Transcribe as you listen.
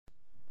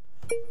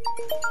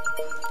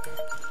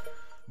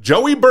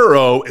Joey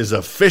Burrow is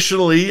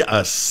officially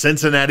a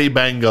Cincinnati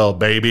Bengal,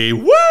 baby.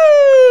 Woo!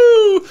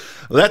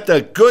 Let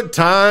the good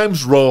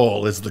times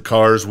roll, as the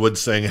Cars would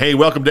sing. Hey,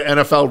 welcome to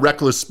NFL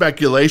Reckless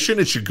Speculation.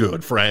 It's your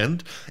good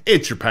friend.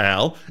 It's your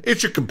pal.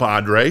 It's your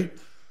compadre.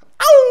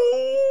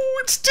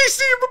 Oh, it's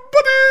DC, everybody.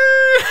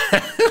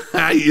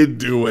 How you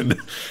doing?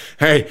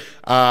 Hey,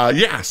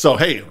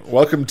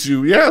 welcome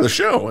to the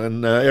show.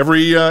 And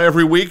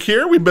every week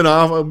here, we've been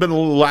a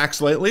little lax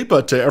lately,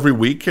 but every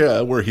week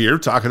we're here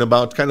talking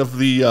about kind of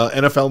the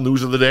NFL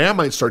news of the day. I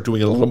might start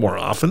doing it a little more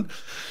often.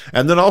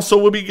 And then also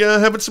we'll be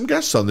having some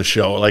guests on the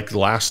show. Like the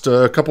last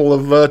couple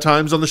of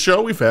times on the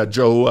show, we've had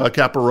Joe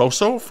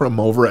Caporoso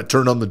from over at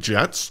Turn on the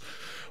Jets.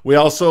 We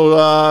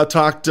also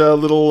talked a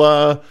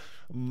little...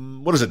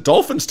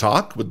 Dolphins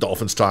Talk with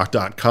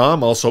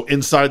DolphinsTalk.com. Also,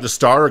 Inside the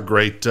Star, a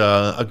great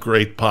not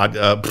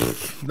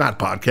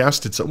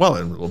podcast. It's a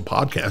little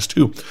podcast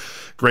too.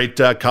 Great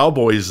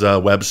Cowboys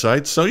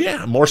website. So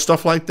yeah, more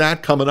stuff like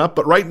that coming up.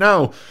 But right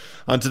now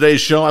on today's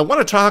show, I want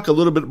to talk a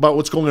little bit about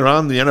what's going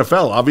on in the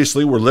NFL.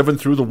 Obviously, we're living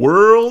through the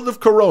world of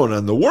Corona,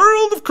 and the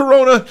world of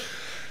Corona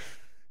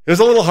is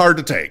a little hard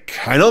to take.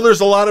 I know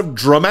there's a lot of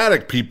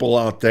dramatic people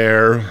out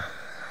there,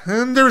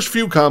 and there's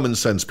few common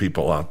sense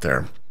people out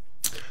there.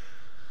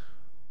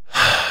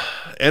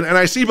 And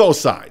I see both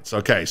sides.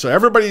 Okay, so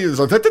everybody is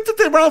like,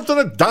 they're all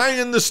going to die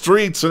in the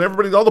streets, and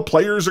all the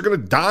players are going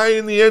to die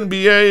in the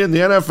NBA and the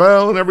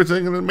NFL and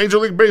everything, and in Major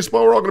League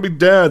Baseball, we're all going to be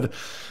dead.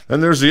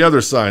 And there's the other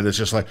side that's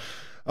just like,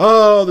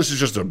 oh, this is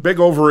just a big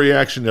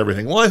overreaction to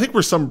everything. Well, I think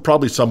we're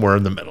probably somewhere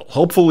in the middle.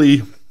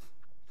 Hopefully,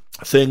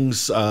 things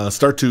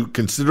start to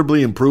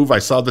considerably improve. I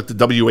saw that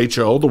the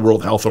WHO, the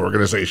World Health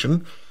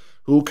Organization,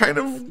 who kind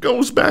of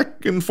goes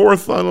back and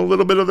forth on a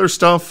little bit of their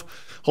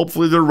stuff,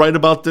 hopefully they're right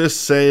about this,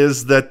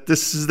 says that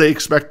they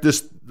expect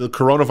the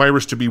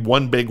coronavirus to be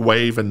one big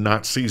wave and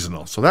not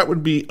seasonal. So that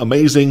would be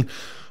amazing.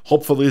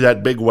 Hopefully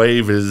that big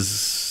wave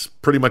is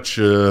pretty much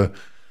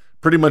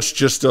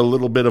just a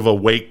little bit of a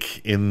wake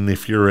in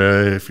if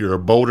you're a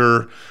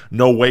boater,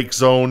 no wake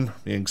zone.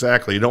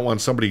 Exactly. You don't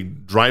want somebody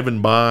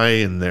driving by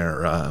in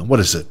their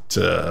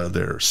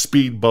their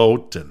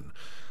speedboat and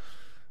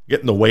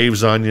getting the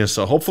waves on you.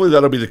 So hopefully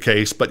that'll be the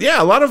case. But yeah,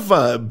 a lot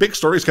of big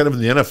stories kind of in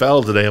the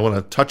NFL today. I want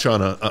to touch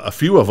on a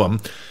few of them.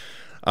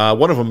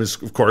 One of them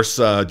is, of course,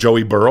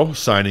 Joey Burrow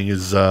signing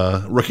his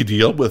rookie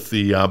deal with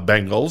the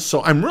Bengals.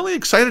 So I'm really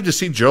excited to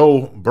see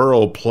Joe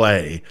Burrow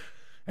play.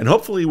 And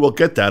hopefully we'll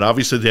get that.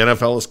 Obviously the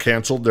NFL has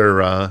canceled their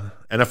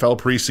NFL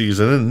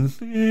preseason.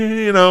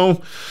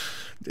 And,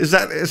 is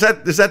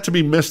that to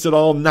be missed at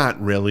all? Not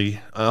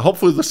really.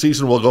 Hopefully the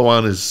season will go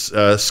on as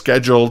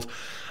scheduled.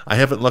 I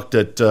haven't looked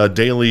at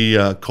daily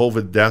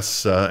COVID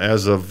deaths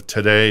as of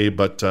today,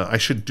 but I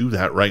should do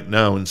that right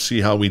now and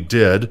see how we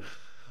did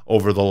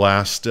over the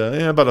last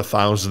about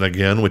 1,000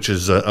 again, which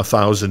is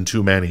 1,000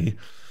 too many,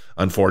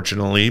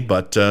 unfortunately.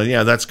 But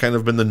that's kind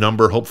of been the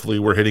number. Hopefully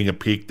we're hitting a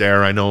peak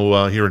there. I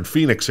know here in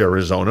Phoenix,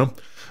 Arizona,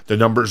 the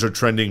numbers are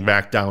trending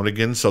back down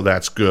again, so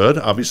that's good.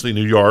 Obviously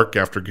New York,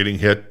 after getting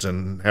hit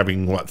and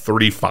having,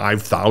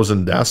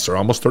 35,000 deaths or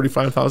almost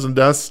 35,000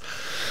 deaths,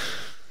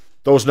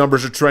 those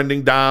numbers are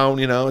trending down.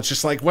 It's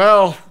just like,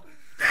 well,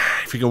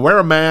 if you can wear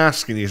a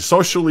mask and you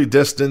socially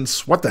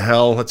distance, what the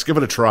hell? Let's give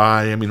it a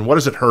try. I mean, what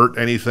does it hurt?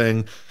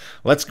 Anything?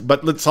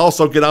 Let's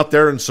also get out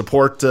there and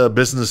support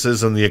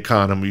businesses and the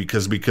economy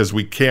because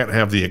we can't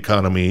have the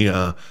economy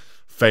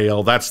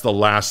fail. That's the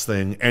last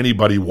thing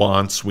anybody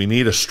wants. We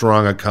need a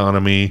strong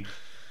economy.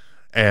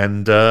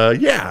 And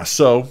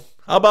so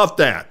how about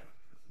that?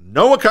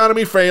 No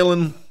economy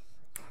failing.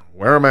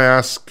 Wear a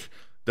mask.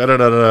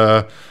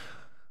 Da-da-da-da.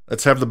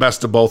 Let's have the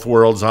best of both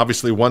worlds.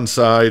 Obviously, one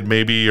side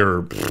maybe,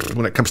 or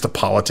when it comes to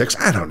politics,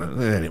 I don't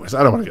know. Anyways,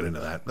 I don't want to get into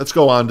that. Let's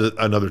go on to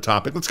another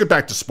topic. Let's get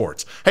back to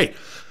sports. Hey,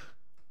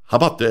 how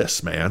about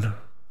this, man?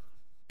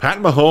 Pat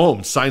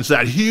Mahomes signs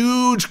that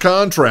huge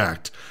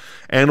contract.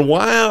 And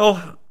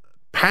while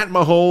Pat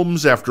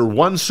Mahomes, after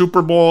one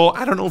Super Bowl,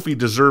 I don't know if he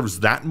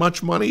deserves that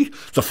much money,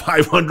 the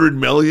 $500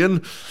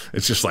 million.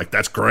 It's just like,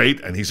 that's great,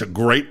 and he's a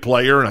great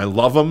player, and I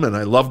love him, and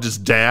I loved his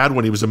dad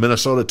when he was a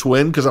Minnesota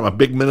Twin, because I'm a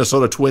big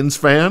Minnesota Twins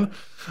fan.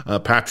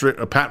 Pat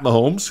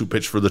Mahomes, who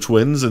pitched for the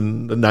Twins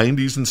in the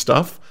 90s and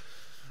stuff.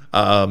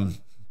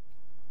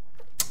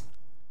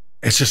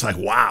 It's just like,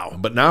 wow.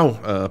 But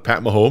now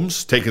Pat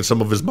Mahomes taking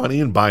some of his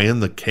money and buying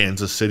the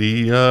Kansas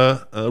City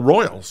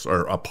Royals,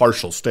 or a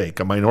partial stake,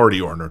 a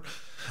minority owner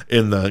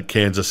in the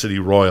Kansas City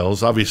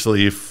Royals.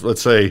 Obviously, if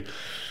let's say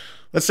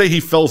he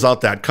fills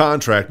out that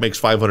contract, makes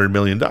 $500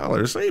 million,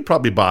 he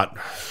probably bought,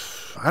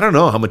 I don't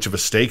know how much of a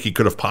stake he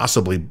could have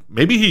possibly.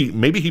 Maybe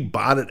he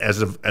bought it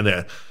as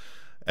an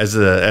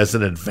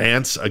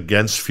advance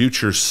against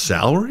future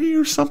salary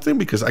or something,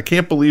 because I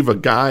can't believe a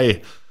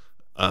guy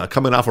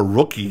coming off a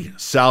rookie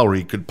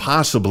salary could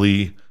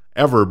possibly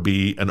ever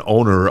be an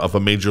owner of a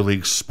major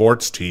league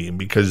sports team,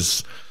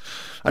 because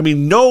I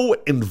mean, no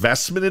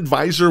investment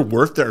advisor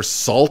worth their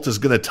salt is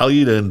going to tell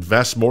you to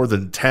invest more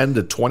than 10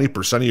 to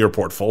 20% of your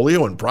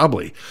portfolio, and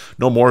probably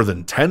no more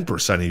than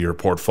 10% of your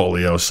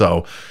portfolio.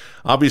 So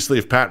obviously,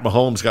 if Pat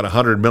Mahomes got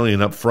 $100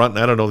 million up front,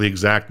 and I don't know the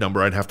exact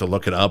number, I'd have to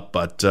look it up,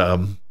 but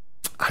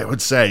I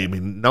would say, I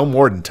mean, no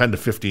more than 10 to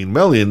 15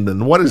 million,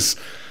 then what is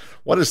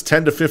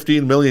 10 to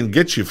 15 million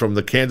get you from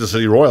the Kansas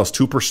City Royals?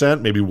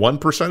 2%, maybe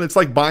 1%? It's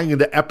like buying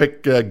into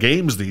Epic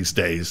Games these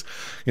days.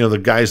 You know, the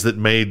guys that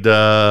made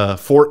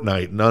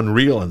Fortnite and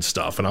Unreal and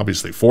stuff. And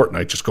obviously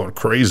Fortnite just going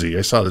crazy.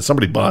 I saw that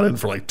somebody bought in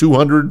for like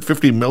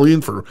 250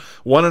 million for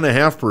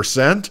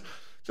 1.5%.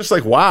 Just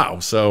like, wow.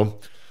 So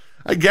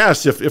I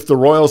guess if the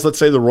Royals, let's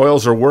say the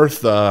Royals are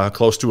worth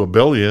close to $1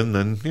 billion,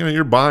 then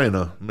you're buying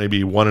a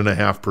maybe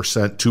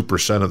 1.5%,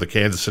 2% of the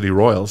Kansas City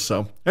Royals.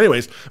 So,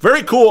 anyways,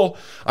 very cool.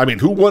 I mean,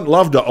 who wouldn't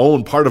love to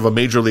own part of a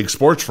major league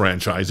sports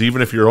franchise,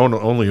 even if you're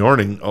only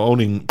owning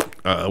 1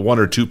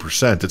 or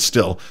 2%? It's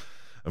still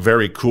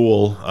very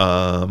cool,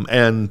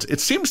 and it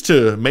seems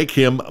to make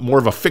him more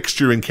of a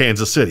fixture in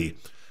Kansas City.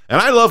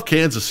 And I love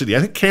Kansas City. I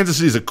think Kansas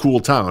City is a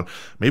cool town,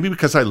 maybe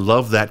because I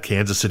love that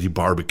Kansas City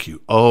barbecue.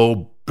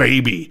 Oh,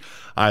 baby,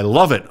 I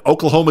love it.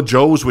 Oklahoma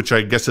Joe's, which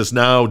I guess is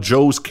now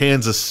Joe's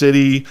Kansas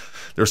City.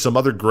 There's some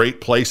other great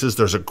places.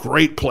 There's a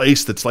great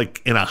place that's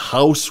like in a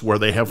house where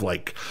they have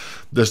like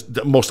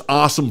the most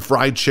awesome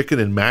fried chicken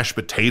and mashed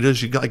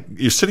potatoes.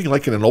 You're sitting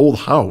like in an old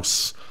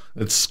house.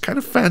 It's kind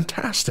of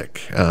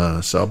fantastic.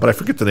 But I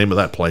forget the name of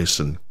that place.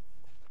 And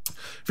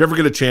if you ever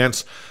get a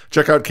chance,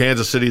 check out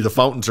Kansas City. The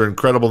fountains are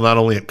incredible, not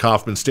only at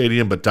Kauffman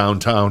Stadium, but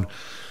downtown.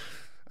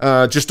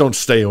 Just don't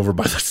stay over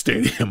by the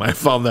stadium. I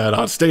found that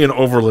out. Stay in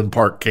Overland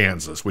Park,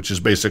 Kansas, which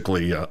is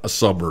basically a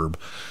suburb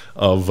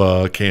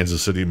of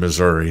Kansas City,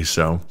 Missouri.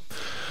 So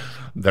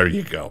there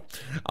you go.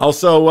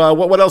 Also,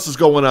 what else is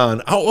going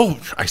on?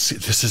 I see.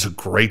 This is a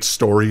great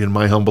story, in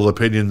my humble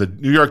opinion. The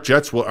New York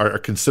Jets are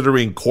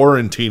considering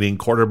quarantining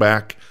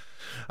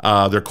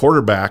their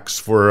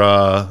quarterbacks for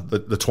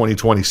the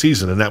 2020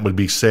 season, and that would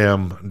be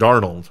Sam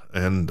Darnold.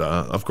 And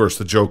of course,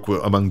 the joke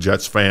among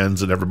Jets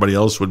fans and everybody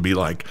else would be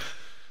like,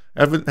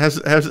 haven't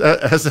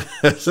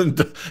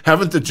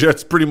the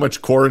Jets pretty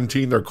much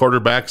quarantined their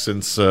quarterback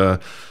since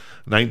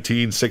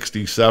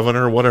 1967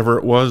 or whatever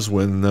it was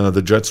when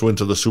the Jets went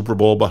to the Super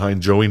Bowl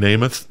behind Joey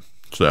Namath?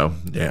 So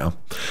yeah,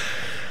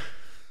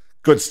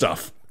 good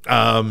stuff.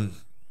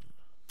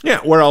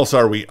 Where else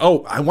are we?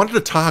 Oh, I wanted to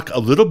talk a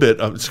little bit.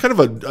 It's kind of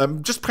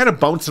I'm just kind of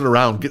bouncing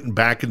around, getting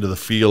back into the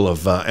feel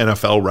of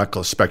NFL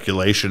reckless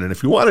speculation. And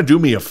if you want to do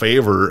me a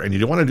favor and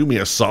you want to do me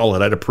a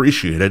solid, I'd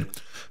appreciate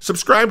it.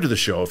 Subscribe to the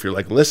show if you're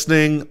like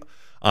listening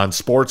on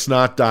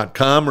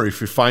sportsnot.com, or if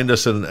you find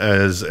us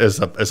as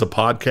a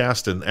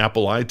podcast in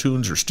Apple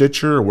iTunes or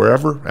Stitcher or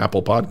wherever,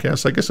 Apple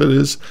Podcasts, I guess it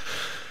is.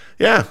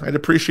 Yeah, I'd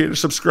appreciate a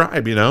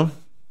subscribe,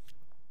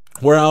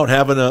 We're out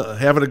having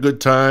a good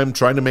time,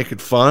 trying to make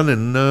it fun,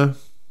 and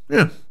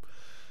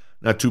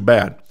not too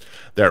bad.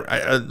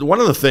 One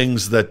of the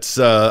things that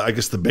I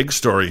guess the big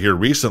story here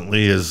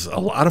recently is a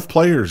lot of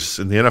players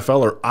in the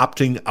NFL are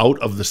opting out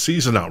of the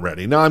season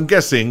already. Now, I'm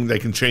guessing they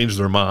can change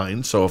their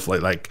mind. So if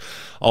like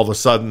all of a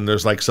sudden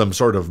there's like some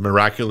sort of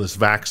miraculous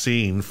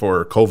vaccine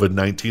for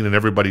COVID-19 and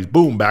everybody's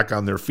back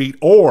on their feet,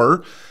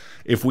 or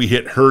if we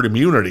hit herd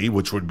immunity,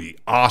 which would be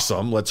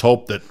awesome. Let's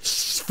hope that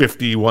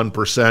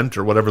 51%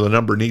 or whatever the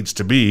number needs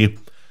to be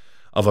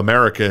of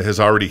America has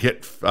already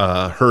hit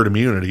herd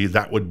immunity.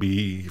 That would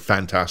be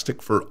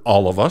fantastic for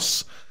all of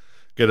us.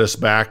 Get us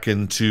back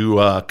into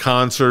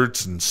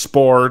concerts and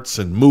sports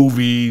and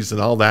movies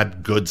and all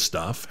that good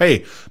stuff.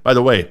 Hey, by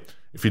the way,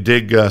 if you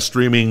dig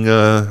streaming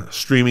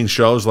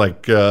shows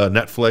like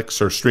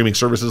Netflix, or streaming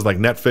services like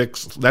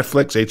Netflix,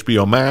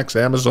 HBO Max,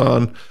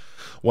 Amazon,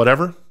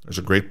 whatever, there's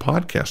a great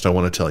podcast I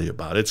want to tell you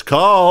about. It's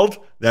called,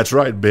 that's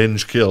right,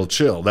 Binge, Kill,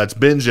 Chill. That's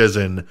binge as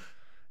in,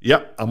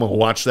 yep, I'm going to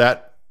watch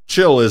that.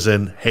 Chill as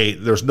in, hey,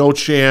 there's no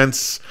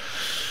chance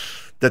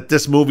that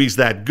this movie's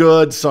that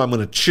good, so I'm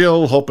going to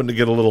chill, hoping to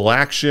get a little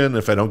action.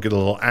 If I don't get a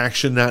little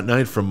action that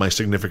night from my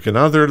significant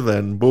other,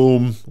 then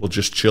boom, we'll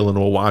just chill and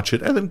we'll watch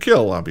it. And then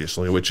kill,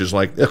 obviously, which is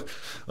like,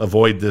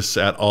 avoid this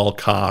at all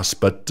costs.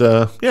 But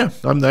I'm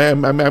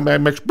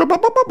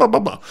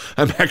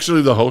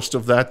actually the host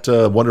of that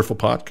wonderful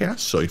podcast.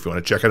 So if you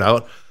want to check it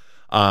out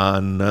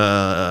on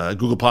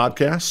Google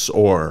Podcasts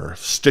or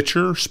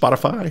Stitcher,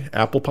 Spotify,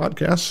 Apple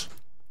Podcasts,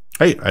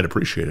 hey, I'd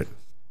appreciate it.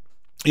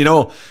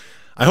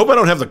 I hope I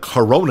don't have the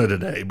corona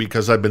today,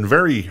 because I've been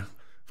very,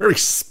 very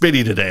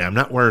spitty today. I'm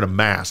not wearing a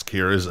mask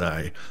here as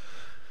I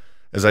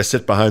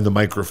sit behind the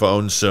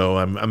microphone, so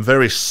I'm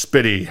very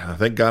spitty.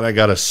 Thank God I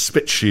got a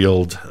spit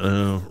shield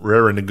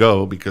raring to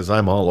go, because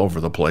I'm all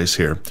over the place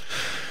here.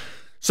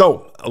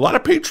 So a lot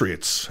of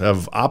Patriots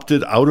have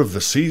opted out of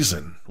the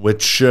season,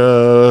 which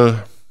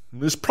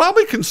is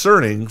probably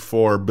concerning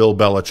for Bill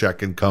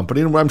Belichick and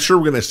company. And I'm sure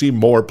we're going to see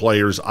more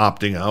players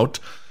opting out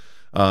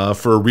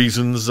for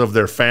reasons of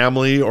their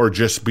family, or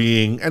just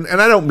being, and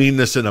I don't mean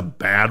this in a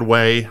bad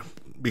way,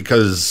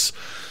 because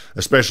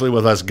especially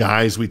with us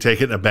guys, we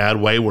take it in a bad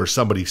way where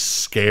somebody's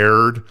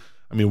scared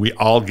I mean, we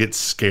all get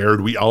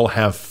scared. We all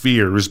have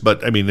fears.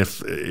 But, I mean, if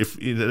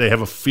they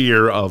have a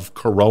fear of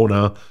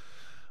corona,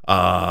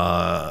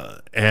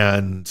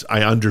 and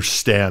I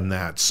understand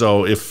that.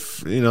 So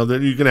if, you know,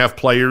 you can have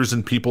players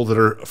and people that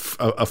are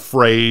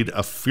afraid,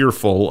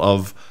 fearful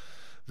of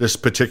this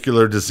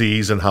particular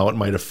disease and how it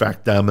might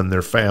affect them and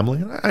their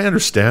family. I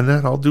understand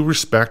that. All due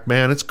respect,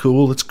 man. It's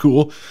cool. It's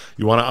cool.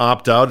 You want to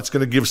opt out, it's going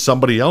to give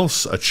somebody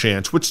else a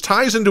chance, which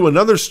ties into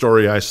another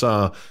story I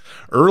saw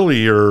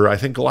earlier, I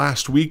think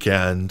last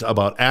weekend,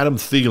 about Adam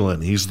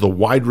Thielen. He's the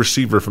wide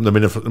receiver from the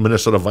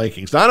Minnesota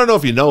Vikings. Now, I don't know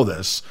if you know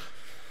this,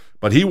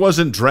 but he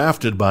wasn't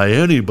drafted by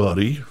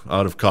anybody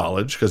out of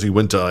college because he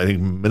went to, I think,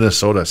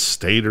 Minnesota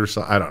State or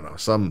something. I don't know,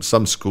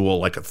 some school,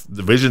 like a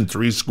Division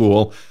III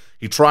school.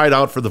 He tried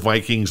out for the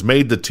Vikings,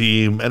 made the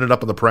team, ended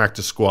up in the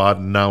practice squad,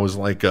 and now is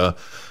like a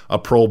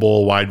Pro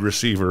Bowl wide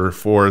receiver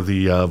for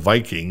the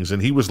Vikings.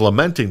 And he was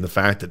lamenting the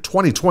fact that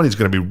 2020 is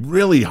going to be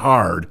really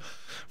hard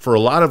for a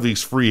lot of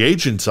these free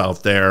agents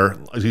out there,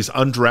 these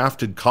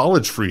undrafted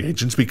college free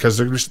agents, because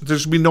there's going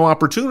to be no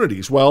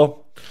opportunities.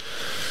 Well,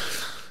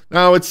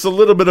 now it's a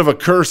little bit of a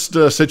cursed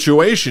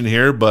situation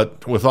here,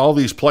 but with all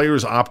these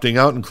players opting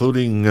out,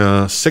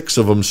 including 6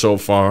 of them so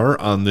far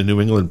on the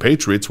New England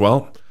Patriots,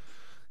 well,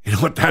 you know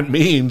what that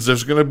means?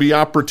 There's going to be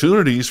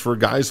opportunities for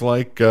guys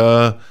like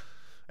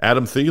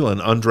Adam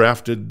Thielen,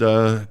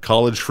 undrafted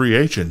college free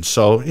agents.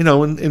 So, you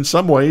know, in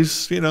some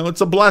ways, you know, it's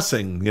a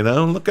blessing, you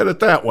know, look at it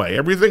that way.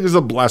 Everything is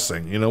a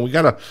blessing. You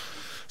know,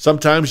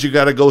 sometimes you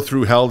got to go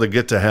through hell to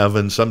get to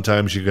heaven.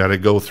 Sometimes you got to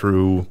go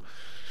through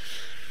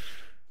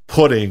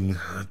pudding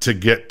to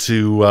get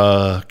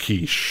to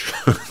quiche.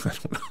 I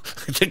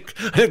think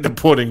the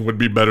pudding would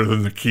be better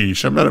than the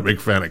quiche. I'm not a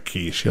big fan of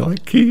quiche. You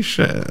like quiche?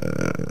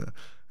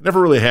 Never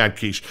really had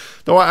quiche,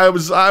 though. I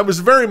was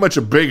very much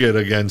a bigot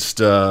against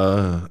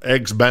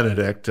Eggs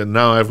Benedict, and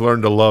now I've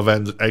learned to love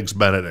Eggs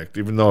Benedict.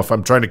 Even though if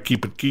I'm trying to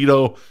keep it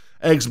keto,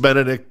 Eggs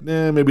Benedict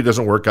maybe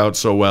doesn't work out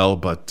so well.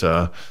 But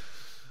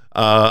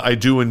I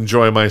do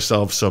enjoy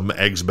myself some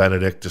Eggs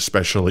Benedict,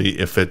 especially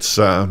if it's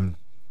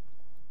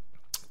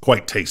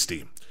quite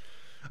tasty.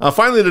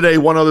 Finally today,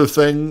 one other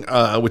thing,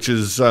 which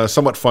is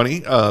somewhat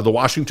funny. The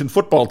Washington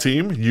football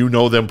team, you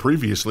know them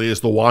previously as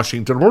the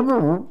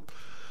Washington,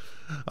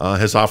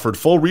 has offered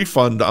full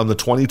refund on the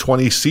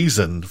 2020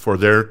 season for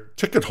their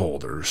ticket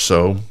holders.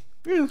 So,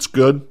 yeah, it's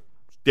good.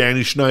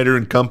 Danny Schneider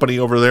and company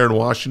over there in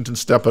Washington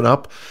stepping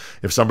up.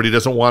 If somebody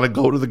doesn't want to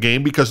go to the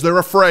game because they're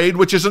afraid,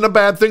 which isn't a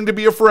bad thing to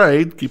be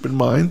afraid, keep in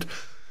mind,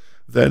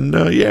 then,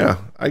 yeah,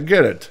 I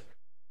get it.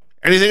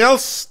 Anything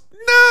else?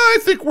 No, I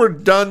think we're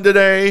done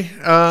today.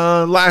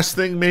 Last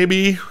thing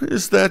maybe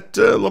is that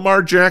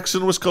Lamar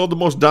Jackson was called the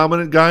most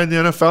dominant guy in the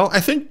NFL.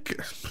 I think,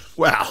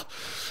 well,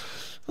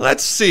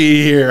 let's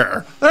see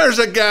here. There's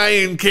a guy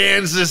in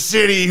Kansas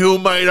City who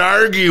might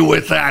argue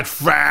with that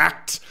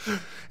fact.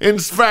 In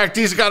fact,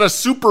 he's got a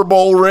Super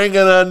Bowl ring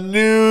and a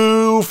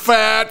new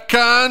fat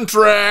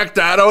contract.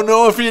 I don't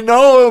know if you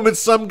know him.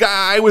 It's some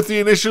guy with the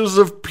initials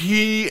of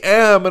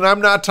PM, and I'm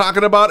not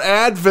talking about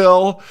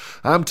Advil.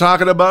 I'm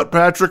talking about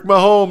Patrick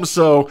Mahomes.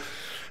 So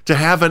to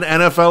have an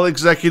NFL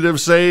executive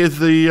say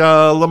the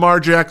Lamar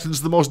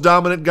Jackson's the most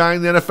dominant guy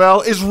in the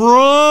NFL is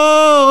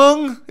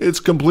wrong. It's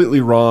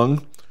completely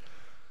wrong.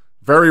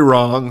 Very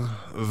wrong.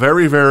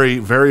 Very, very,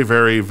 very,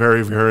 very,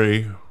 very,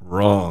 very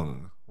wrong.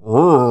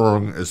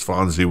 Wrong, as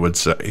Fonzie would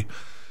say.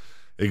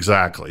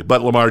 Exactly.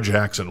 But Lamar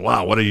Jackson,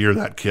 wow, what a year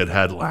that kid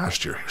had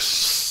last year.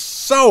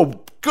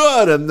 So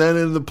good, and then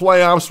in the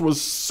playoffs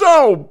was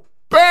so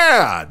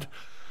bad.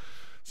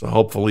 So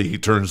hopefully he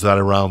turns that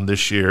around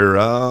this year.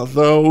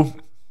 Though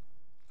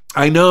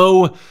I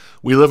know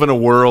we live in a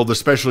world,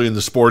 especially in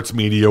the sports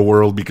media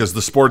world, because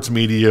the sports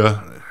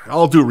media,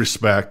 all due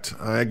respect,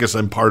 I guess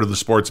I'm part of the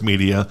sports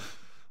media.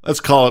 Let's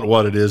call it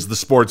what it is. The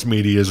sports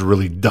media is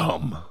really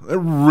dumb. They're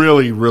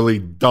really, really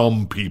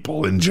dumb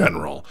people in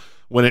general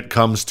when it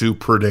comes to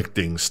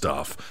predicting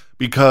stuff.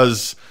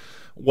 Because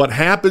what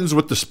happens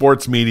with the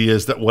sports media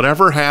is that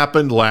whatever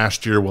happened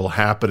last year will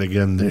happen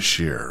again this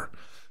year.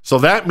 So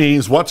that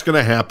means what's going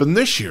to happen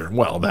this year?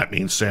 Well, that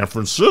means San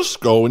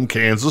Francisco and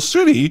Kansas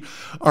City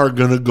are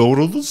going to go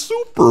to the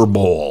Super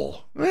Bowl.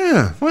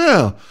 Yeah,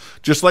 well,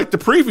 just like the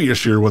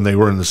previous year when they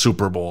were in the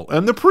Super Bowl,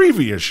 and the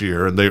previous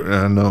year, and they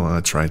no,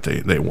 that's right,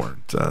 they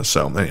weren't.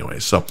 So anyway,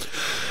 so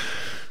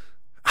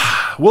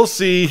we'll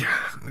see.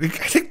 I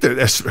think that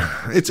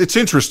it's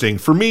interesting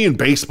for me in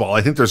baseball.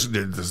 I think there's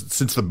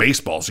since the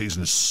baseball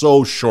season is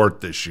so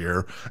short this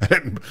year,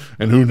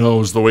 and who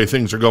knows, the way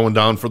things are going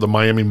down for the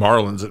Miami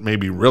Marlins, it may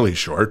be really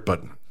short,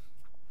 but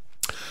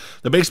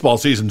the baseball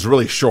season's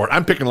really short.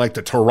 I'm picking like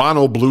the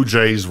Toronto Blue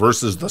Jays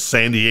versus the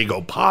San Diego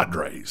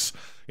Padres.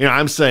 You know,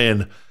 I'm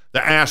saying the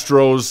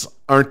Astros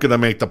aren't going to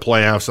make the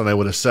playoffs, and I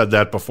would have said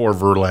that before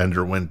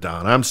Verlander went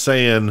down. I'm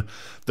saying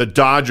the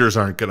Dodgers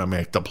aren't going to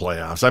make the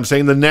playoffs. I'm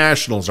saying the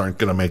Nationals aren't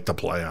going to make the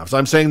playoffs.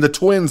 I'm saying the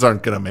Twins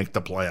aren't going to make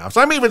the playoffs.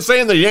 I'm even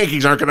saying the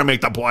Yankees aren't going to make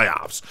the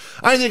playoffs.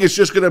 I think it's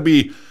just going to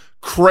be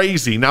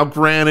crazy. Now,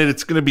 granted,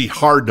 it's going to be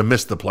hard to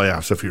miss the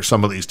playoffs if you're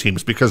some of these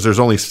teams because there's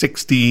only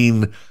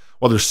 16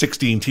 well, there's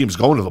 16 teams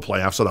going to the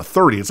playoffs out of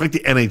 30. It's like the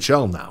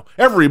NHL now.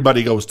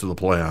 Everybody goes to the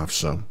playoffs.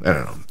 So I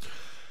don't know.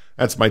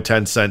 That's my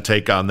 10-cent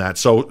take on that.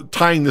 So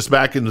tying this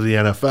back into the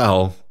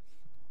NFL,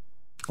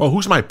 well,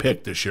 who's my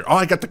pick this year? Oh,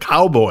 I got the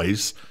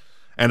Cowboys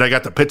and I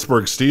got the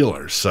Pittsburgh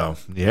Steelers. So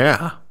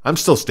yeah, I'm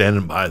still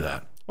standing by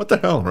that. What the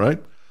hell,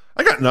 right?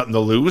 I got nothing to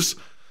lose.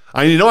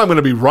 I'm going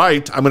to be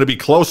right. I'm going to be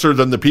closer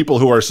than the people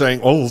who are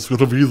saying, oh, it's going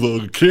to be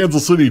the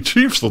Kansas City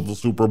Chiefs in the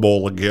Super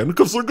Bowl again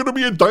because they're going to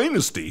be a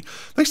dynasty.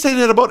 They say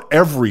that about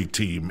every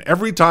team.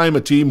 Every time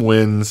a team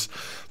wins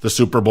the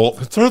Super Bowl,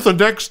 they're the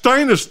next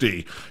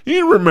dynasty.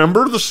 You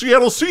remember the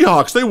Seattle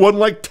Seahawks. They won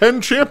like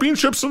 10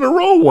 championships in a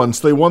row once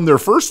they won their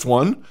first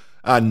one.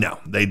 No,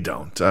 they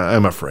don't.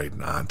 I'm afraid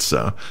not.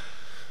 So,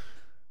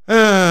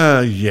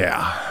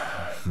 yeah,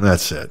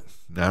 that's it.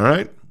 All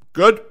right.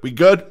 Good? We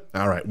good?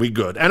 All right, we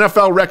good.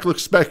 NFL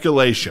reckless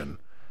speculation.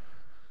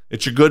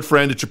 It's your good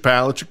friend, it's your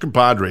pal, it's your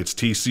compadre. It's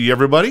TC,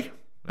 everybody.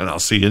 And I'll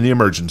see you in the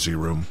emergency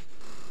room.